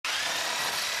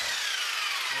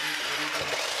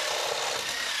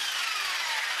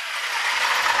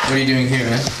What are you doing here,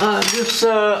 man?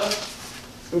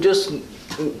 Just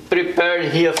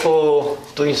prepared here for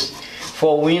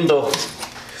window.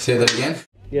 Say that again?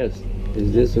 Yes.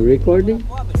 Is this a recording?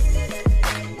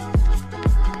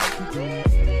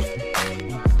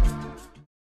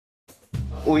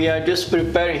 We are just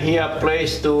preparing here a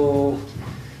place to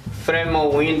frame a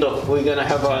window. We're gonna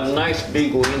have a nice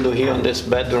big window here in this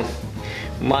bedroom.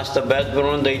 Master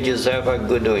bedroom, they deserve a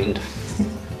good window.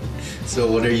 So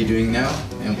what are you doing now?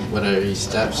 And what are your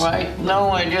steps? Right now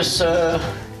I just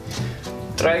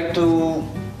try to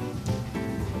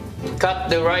cut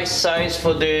the right size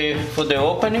for the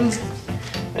opening,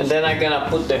 and then I'm gonna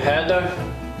put the header,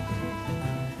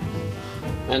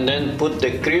 and then put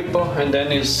the creeper, and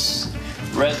then it's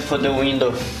ready for the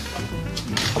window.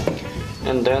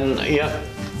 And then yeah.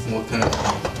 What kind of?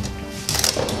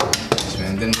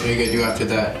 And then what are you gonna do after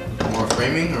that? More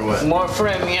framing or what? More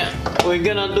frame, yeah. We're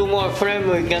gonna do more frame.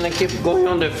 We're gonna keep going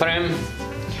on the frame.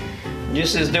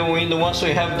 This is the window. Once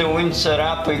we have the window set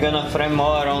up, we're gonna frame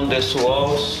all around these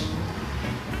walls.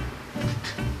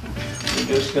 We're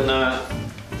just gonna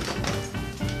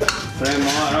frame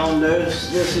all around this.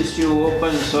 This is still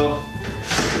open, so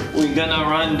we're gonna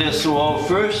run this wall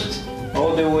first,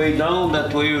 all the way down.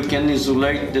 That way we can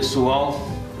isolate this wall.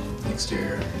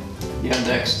 Exterior. Yeah,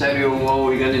 the exterior wall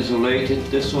we're gonna isolate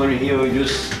it. This one here we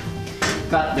just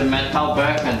cut the metal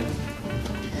back and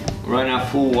run a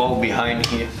full wall behind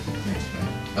here.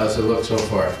 How's it look so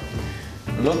far?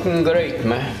 Looking great,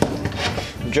 man.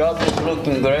 Job is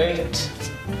looking great.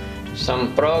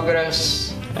 Some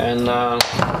progress, and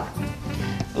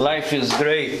life is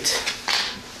great.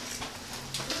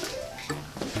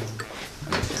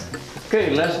 Okay,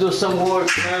 let's do some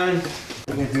work, man. What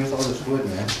are you gonna do with all this wood,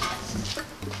 man?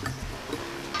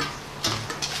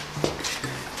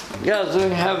 Yes, we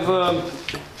have,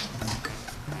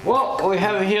 well, we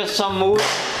have here some wood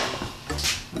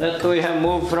that we have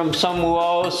moved from some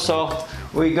walls, so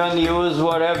we're gonna use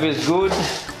whatever is good.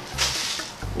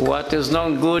 What is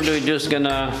not good, we're just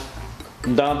gonna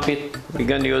dump it. We're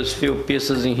gonna use few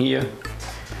pieces in here,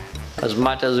 as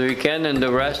much as we can, and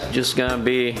the rest just gonna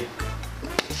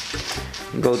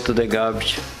go to the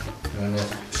garbage. You wanna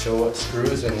show what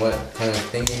screws and what kind of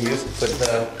thing you use to put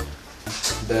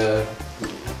the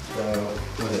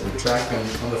track on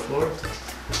the floor?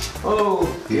 Oh,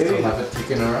 do you still have it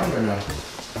kicking around or no?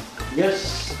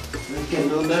 Yes, we can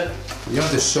do that. You don't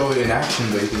have to show it in action,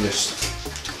 but you can just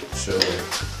show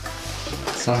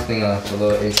something a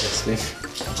little interesting.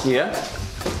 Yeah.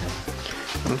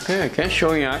 Okay, I can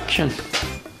show you action.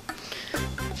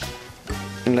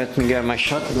 Let me get my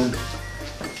shotgun.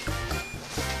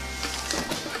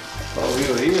 Oh,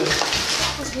 you're here.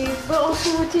 Okay, but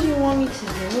also what did you want me to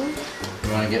do? You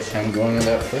want to get him going on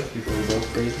that foot before we go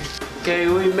crazy? Okay,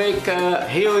 we make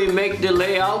here we make the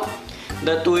layout.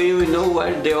 That way we know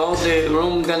where all the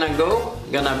room gonna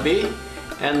be,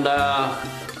 and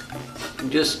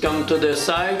just come to the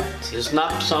side,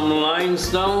 snap some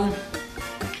lines down,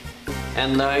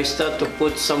 and start to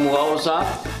put some walls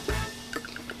up.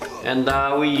 And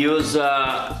we use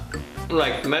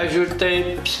like measure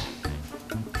tapes.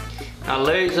 A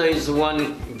laser is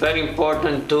one very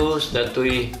important tool that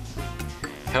we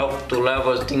help to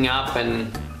level things up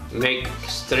and make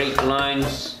straight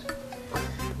lines.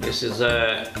 This is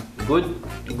a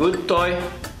good toy.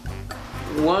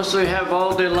 Once we have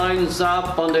all the lines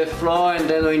up on the floor, and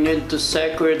then we need to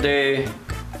secure the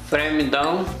frame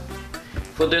down.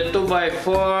 For the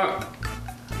 2x4,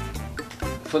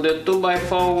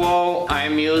 wall,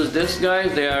 I'm use this guy.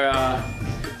 They are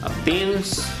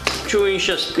pins, 2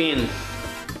 inches pin.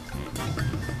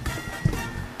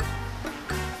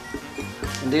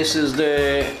 This is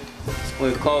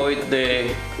we call it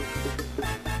the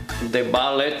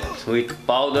ballet with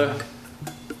powder.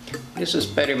 This is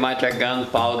pretty much a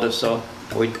gunpowder, so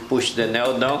we push the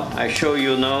nail down. I show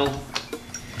you now,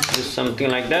 just something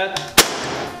like that.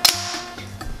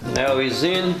 Nail is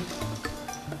in.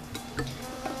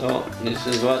 So this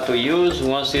is what we use.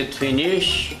 Once it's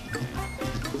finished,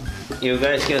 you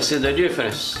guys can see the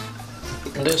difference.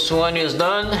 This one is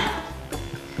done.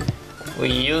 We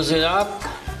use it up.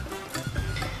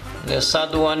 The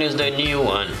third one is the new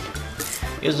one.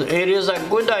 It is a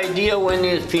good idea when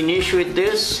you finish with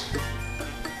this,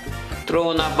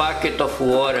 throw in a bucket of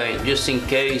water just in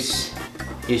case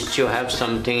you still have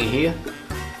something here.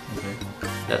 Okay.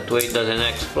 That way it doesn't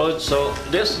explode. So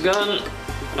this gun,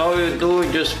 all you do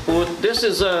is just put, this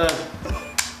is a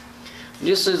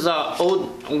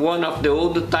one of the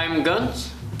old time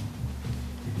guns.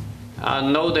 I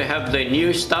know they have the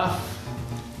new stuff,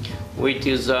 which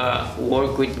is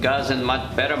work with gas and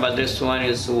much better, but this one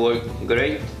is work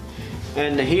great.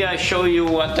 And here I show you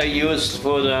what I use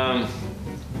for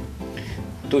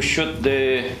to shoot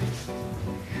the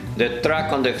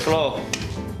track on the floor.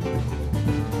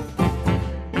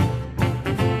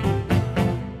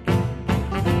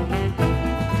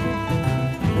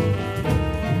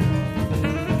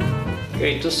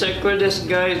 Okay, to secure this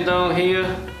guys down here,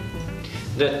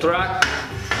 the track,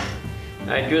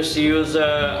 I just use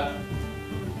a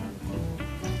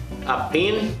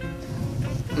pin.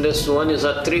 This one is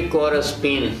a 3/4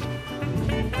 pin.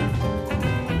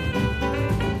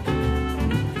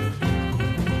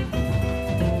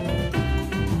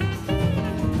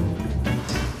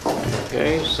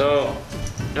 Okay, so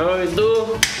what we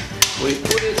do, we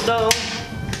put it down,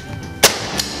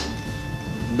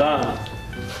 done.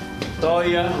 So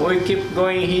yeah, we keep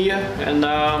going here, and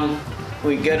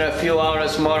we get a few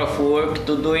hours more of work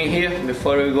to do in here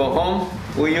before we go home.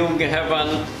 We will have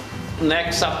a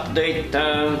next update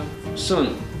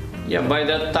soon. Yeah, by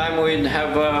that time we'd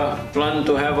have a plan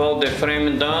to have all the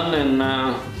frame done and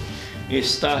you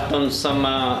start on some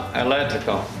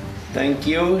electrical. Thank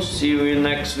you, see you in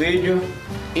next video.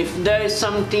 If there is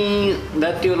something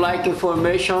that you like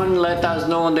information, let us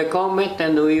know in the comment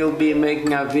and we will be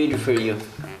making a video for you.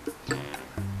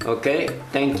 Okay,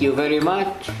 thank you very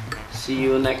much. See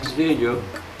you next video.